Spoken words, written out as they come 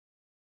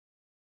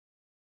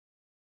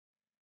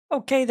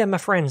Okay then, my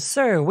friends,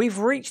 so we've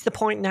reached the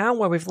point now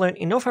where we've learned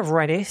enough of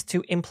Redis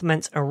to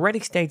implement a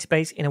Redis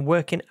database in a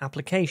working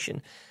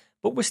application,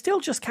 but we're still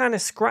just kind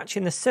of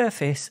scratching the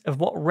surface of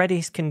what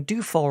Redis can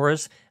do for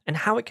us and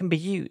how it can be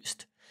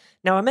used.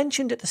 Now, I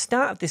mentioned at the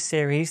start of this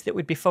series that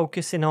we'd be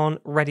focusing on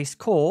Redis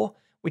Core,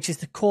 which is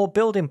the core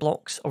building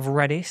blocks of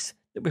Redis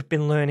that we've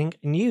been learning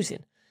and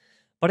using.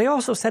 But I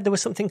also said there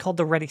was something called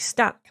the Redis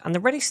Stack, and the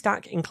Redis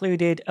Stack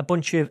included a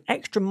bunch of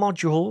extra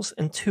modules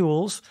and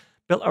tools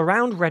built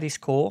around Redis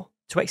Core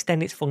to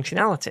extend its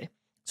functionality.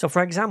 So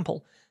for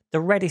example, the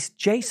Redis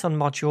JSON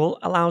module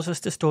allows us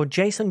to store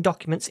JSON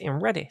documents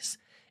in Redis,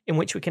 in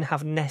which we can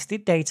have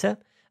nested data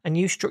and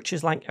use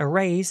structures like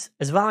arrays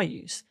as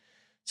values.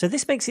 So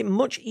this makes it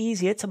much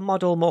easier to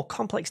model more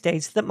complex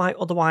data that might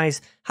otherwise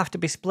have to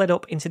be split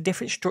up into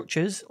different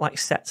structures like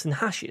sets and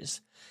hashes.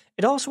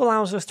 It also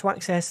allows us to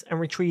access and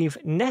retrieve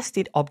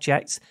nested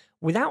objects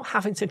without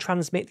having to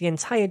transmit the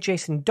entire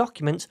JSON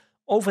document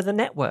over the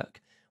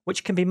network,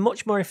 which can be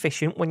much more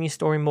efficient when you're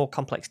storing more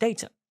complex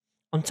data.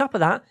 On top of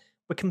that,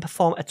 we can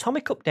perform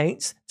atomic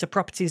updates to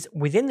properties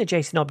within the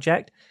JSON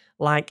object,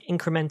 like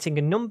incrementing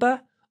a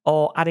number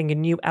or adding a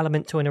new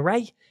element to an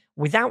array,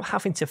 without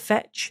having to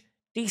fetch,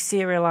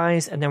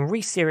 deserialize, and then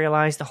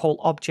reserialize the whole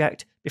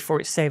object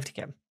before it's saved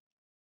again.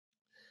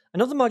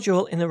 Another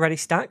module in the Redis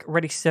stack,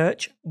 Redis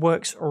Search,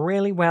 works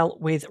really well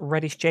with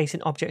Redis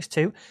JSON objects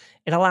too.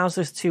 It allows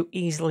us to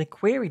easily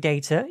query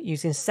data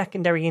using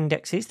secondary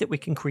indexes that we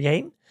can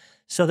create,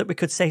 so that we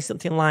could say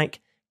something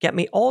like, get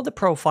me all the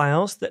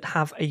profiles that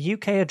have a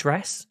UK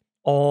address,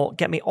 or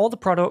get me all the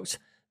products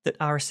that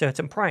are a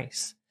certain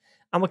price.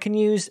 And we can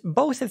use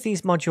both of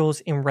these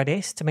modules in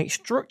Redis to make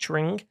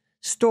structuring,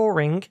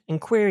 storing, and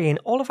querying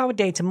all of our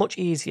data much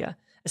easier,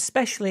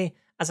 especially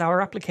as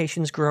our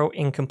applications grow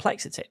in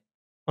complexity.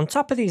 On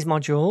top of these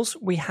modules,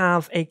 we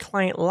have a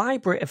client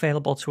library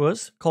available to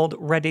us called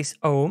Redis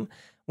Ohm,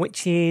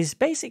 which is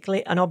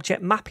basically an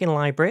object mapping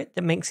library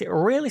that makes it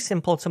really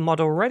simple to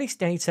model Redis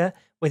data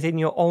within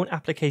your own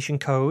application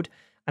code,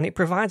 and it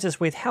provides us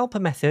with helper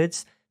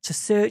methods to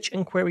search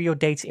and query your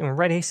data in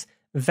Redis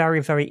very,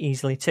 very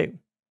easily too.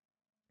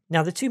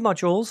 Now, the two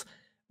modules,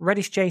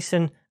 Redis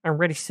JSON and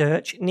Redis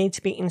Search, need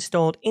to be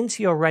installed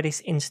into your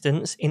Redis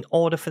instance in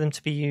order for them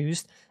to be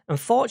used.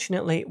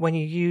 Unfortunately, when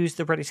you use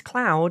the Redis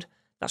Cloud,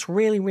 that's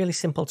really, really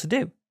simple to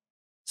do.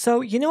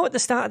 So, at the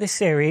start of this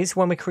series,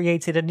 when we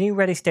created a new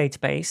Redis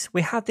database,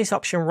 we had this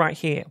option right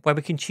here where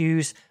we can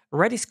choose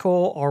Redis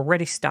Core or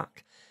Redis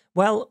Stack.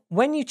 Well,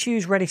 when you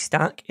choose Redis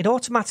Stack, it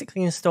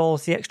automatically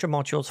installs the extra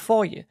modules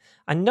for you,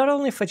 and not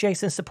only for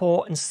JSON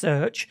support and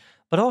search,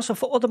 but also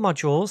for other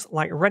modules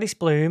like Redis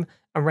Bloom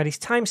and Redis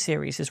Time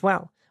Series as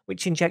well,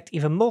 which inject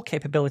even more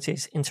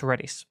capabilities into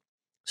Redis.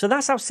 So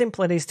that's how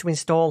simple it is to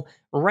install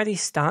Redis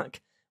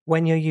Stack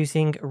when you're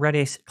using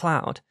Redis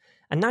Cloud.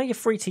 And now you're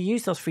free to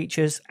use those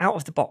features out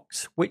of the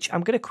box, which I'm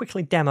going to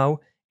quickly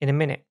demo in a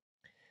minute.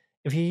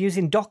 If you're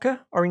using Docker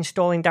or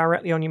installing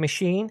directly on your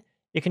machine,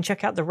 you can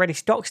check out the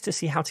Redis docs to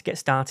see how to get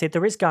started.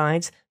 There is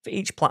guides for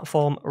each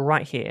platform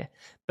right here.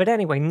 But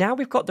anyway, now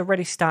we've got the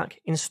Redis Stack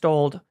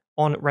installed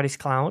on Redis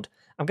Cloud.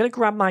 I'm going to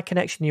grab my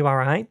connection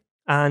URI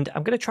and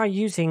I'm going to try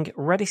using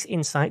Redis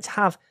Insight to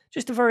have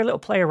just a very little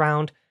play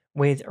around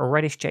with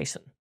Redis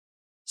JSON.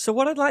 So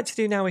what I'd like to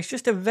do now is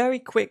just a very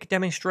quick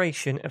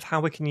demonstration of how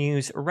we can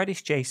use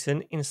Redis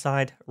JSON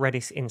inside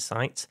Redis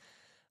Insight.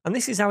 And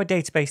this is our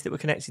database that we're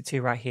connected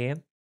to right here.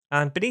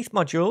 And beneath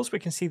modules, we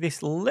can see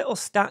this little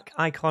stack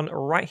icon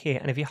right here.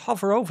 And if you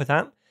hover over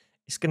that,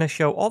 it's going to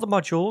show all the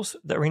modules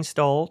that are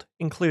installed,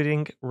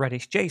 including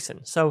Redis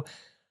JSON. So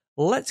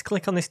let's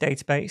click on this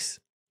database.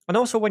 And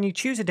also when you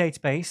choose a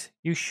database,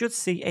 you should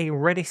see a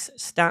Redis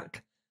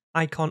stack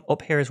icon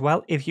up here as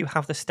well if you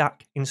have the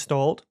stack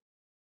installed.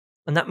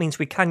 And that means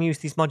we can use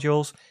these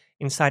modules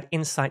inside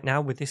Insight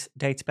now with this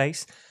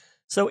database.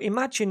 So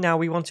imagine now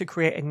we want to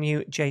create a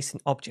new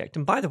JSON object.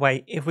 And by the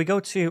way, if we go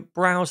to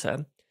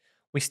browser,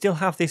 we still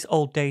have this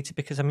old data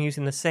because I'm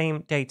using the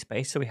same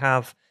database. So we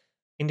have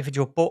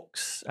individual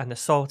books and a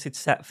sorted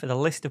set for the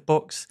list of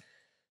books.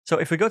 So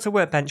if we go to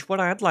Workbench, what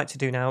I'd like to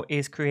do now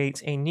is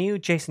create a new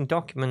JSON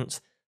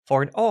document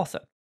for an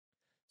author.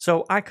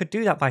 So I could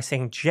do that by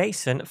saying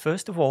JSON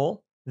first of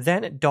all,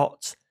 then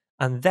dot,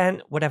 and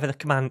then whatever the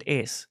command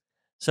is.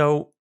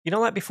 So,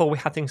 like before, we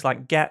had things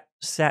like get,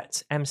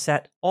 set,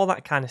 mset, all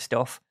that kind of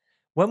stuff.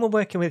 When we're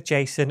working with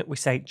JSON, we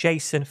say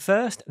JSON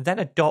first, then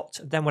a dot,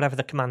 then whatever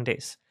the command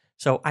is.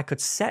 So I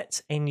could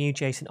set a new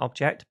JSON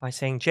object by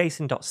saying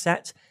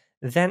JSON.set,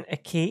 then a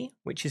key,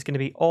 which is going to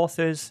be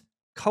authors,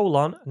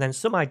 colon, and then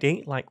some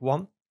ID, like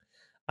 1.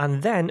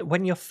 And then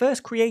when you're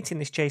first creating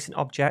this JSON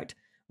object,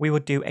 we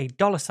would do a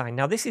 $sign.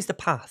 Now, this is the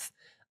path.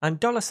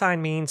 And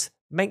 $sign means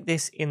make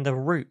this in the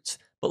root.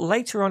 But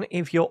later on,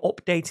 if you're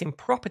updating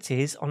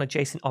properties on a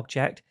JSON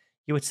object,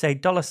 you would say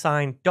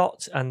 $sign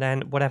dot and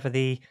then whatever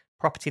the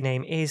property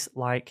name is,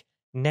 like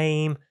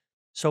name,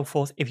 so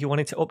forth. If you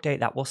wanted to update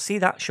that, we'll see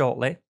that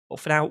shortly.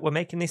 But for now, we're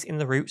making this in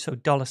the root, so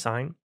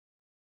 $sign.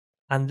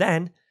 And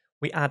then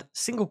we add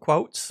single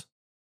quotes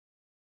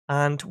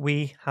and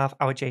we have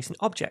our JSON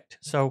object.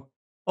 So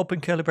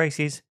open curly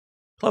braces,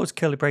 close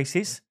curly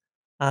braces,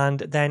 and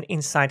then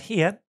inside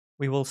here,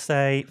 we will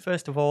say,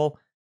 first of all,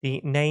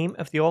 the name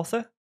of the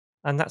author,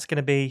 and that's going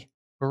to be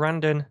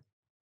Brandon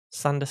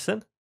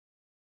Sanderson.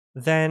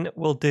 Then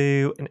we'll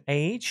do an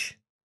age.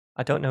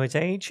 I don't know his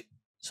age,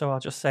 so I'll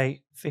just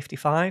say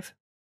 55.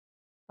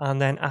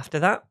 And then after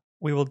that,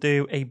 we will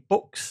do a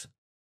books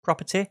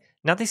property.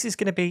 Now this is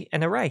going to be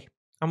an array,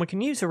 and we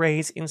can use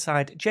arrays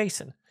inside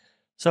JSON.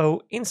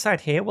 So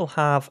inside here, we'll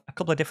have a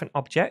couple of different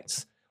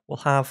objects. We'll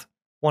have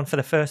one for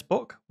the first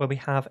book where we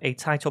have a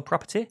title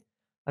property,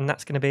 and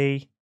that's going to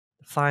be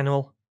the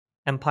Final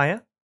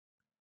Empire.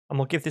 And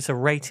we'll give this a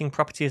rating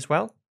property as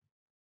well.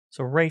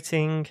 So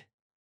rating,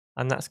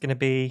 and that's going to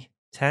be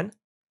 10.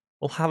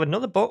 We'll have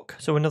another book,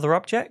 so another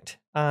object,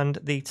 and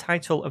the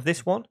title of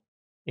this one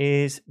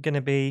is going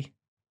to be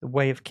The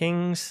Way of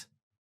Kings.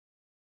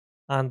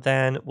 And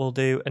then we'll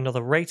do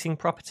another rating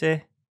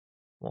property.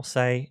 We'll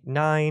say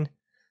 9.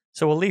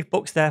 So we'll leave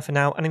books there for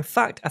now. And in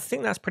fact, I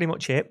think that's pretty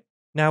much it.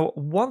 Now,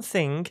 one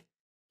thing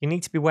you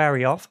need to be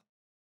wary of,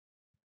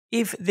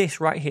 if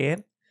this right here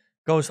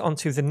goes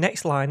onto the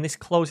next line, this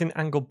closing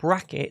angle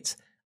bracket,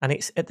 and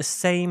it's at the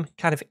same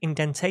kind of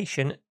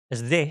indentation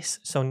as this,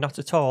 so not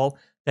at all,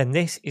 then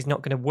this is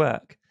not going to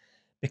work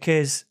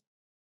because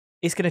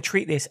it's going to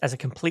treat this as a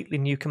completely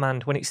new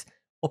command when it's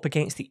up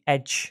against the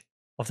edge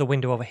of the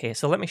window over here.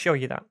 So let me show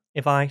you that.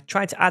 If I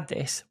try to add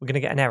this, we're going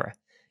to get an error.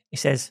 It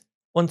says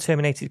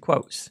unterminated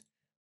quotes.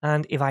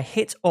 And if I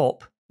hit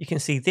up, you can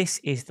see this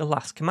is the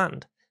last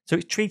command. So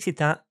it's treated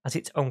that as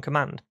its own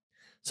command.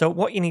 So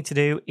what you need to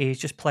do is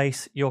just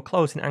place your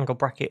closing angle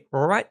bracket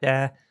right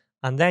there,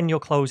 and then your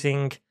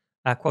closing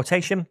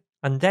quotation,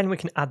 and then we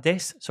can add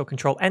this. So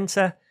Control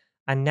Enter,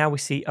 and now we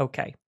see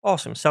OK.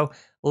 Awesome. So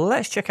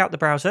let's check out the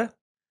browser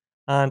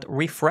and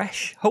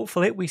refresh.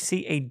 Hopefully we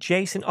see a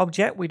JSON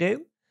object. We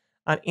do.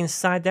 And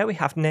inside there we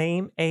have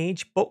name,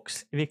 age,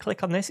 books. If you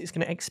click on this, it's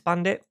going to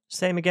expand it.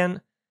 Same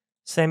again,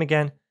 same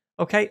again.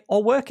 Okay,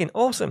 all working.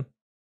 Awesome.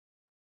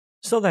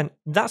 So then,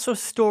 that's us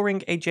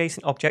storing a JSON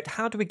object.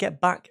 How do we get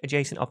back a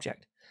JSON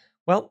object?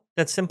 Well,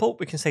 that's simple.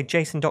 We can say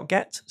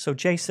json.get. So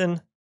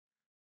json.get,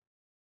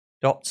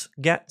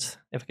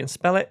 if I can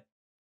spell it.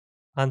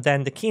 And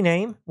then the key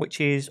name, which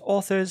is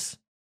authors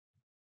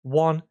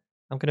 1.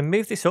 I'm going to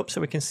move this up so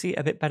we can see it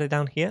a bit better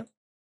down here.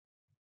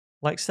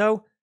 Like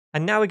so.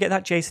 And now we get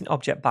that JSON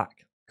object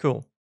back.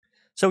 Cool.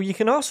 So you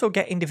can also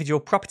get individual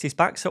properties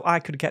back. So I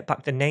could get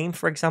back the name,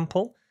 for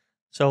example.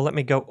 So let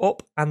me go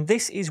up. And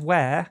this is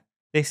where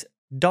this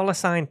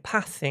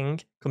 $path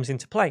thing comes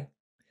into play.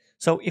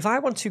 So if I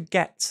want to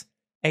get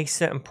a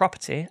certain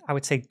property, I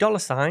would say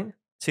 $sign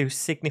to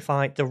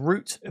signify the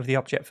root of the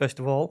object first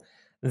of all,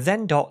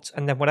 then dot,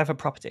 and then whatever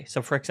property.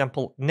 So for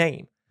example,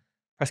 name.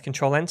 Press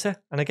Control Enter,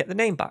 and I get the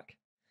name back.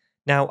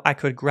 Now I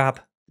could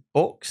grab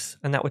books,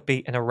 and that would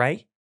be an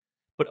array.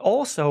 But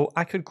also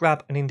I could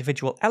grab an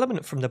individual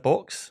element from the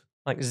books,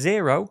 like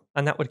 0,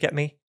 and that would get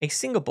me a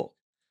single book.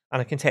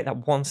 And I can take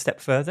that one step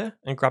further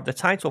and grab the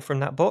title from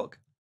that book,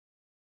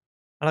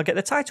 and I'll get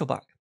the title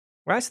back,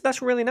 right? So that's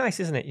really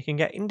nice, isn't it? You can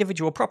get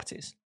individual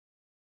properties.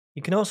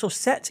 You can also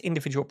set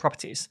individual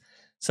properties.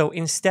 So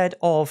instead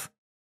of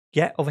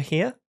get over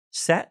here,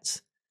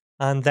 set,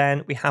 and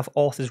then we have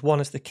authors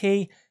 1 as the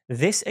key.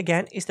 This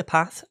again is the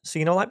path. So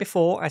you know, like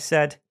before, I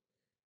said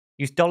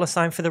use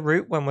 $sign for the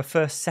root when we're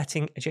first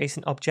setting a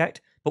JSON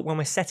object, but when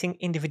we're setting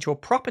individual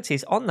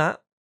properties on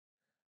that,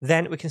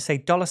 then we can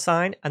say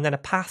 $sign and then a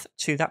path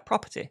to that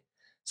property.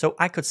 So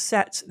I could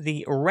set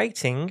the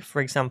rating,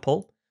 for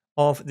example,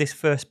 of this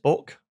first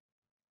book,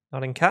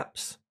 not in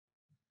caps,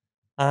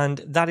 and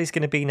that is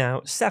going to be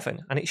now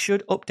 7, and it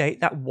should update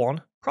that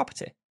one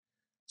property.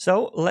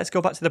 So let's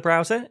go back to the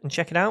browser and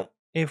check it out.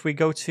 If we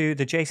go to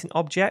the JSON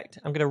object,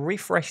 I'm going to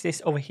refresh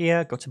this over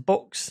here, go to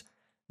books,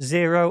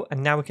 0,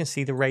 and now we can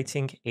see the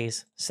rating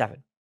is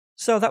 7.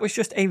 So that was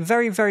just a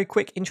very, very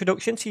quick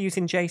introduction to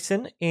using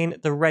JSON in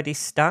the Redis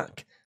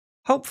stack.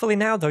 Hopefully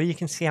now, though, you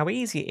can see how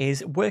easy it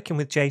is working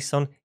with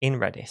JSON in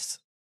Redis.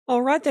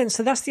 Alright then,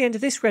 so that's the end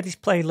of this Redis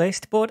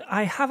playlist, but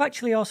I have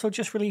actually also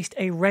just released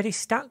a Redis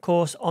Stack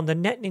course on the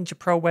NetNinja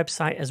Pro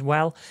website as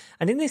well,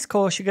 and in this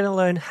course you're going to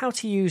learn how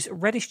to use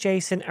Redis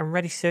JSON and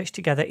Redis Search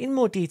together in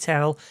more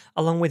detail,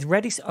 along with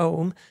Redis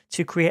Ohm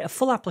to create a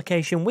full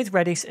application with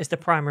Redis as the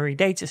primary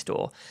data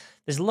store.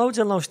 There's loads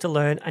and loads to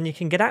learn, and you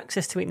can get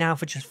access to it now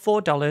for just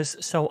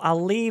 $4, so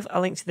I'll leave a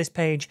link to this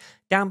page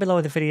down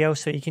below the video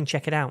so you can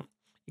check it out.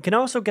 You can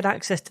also get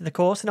access to the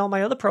course and all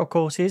my other pro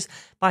courses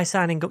by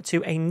signing up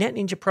to a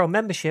NetNinja Pro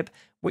membership,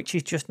 which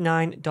is just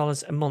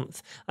 $9 a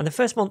month. And the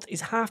first month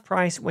is half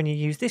price when you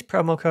use this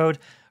promo code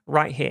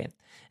right here.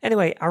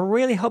 Anyway, I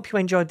really hope you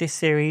enjoyed this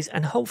series,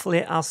 and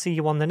hopefully I'll see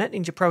you on the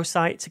NetNinja Pro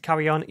site to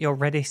carry on your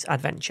Redis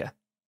adventure.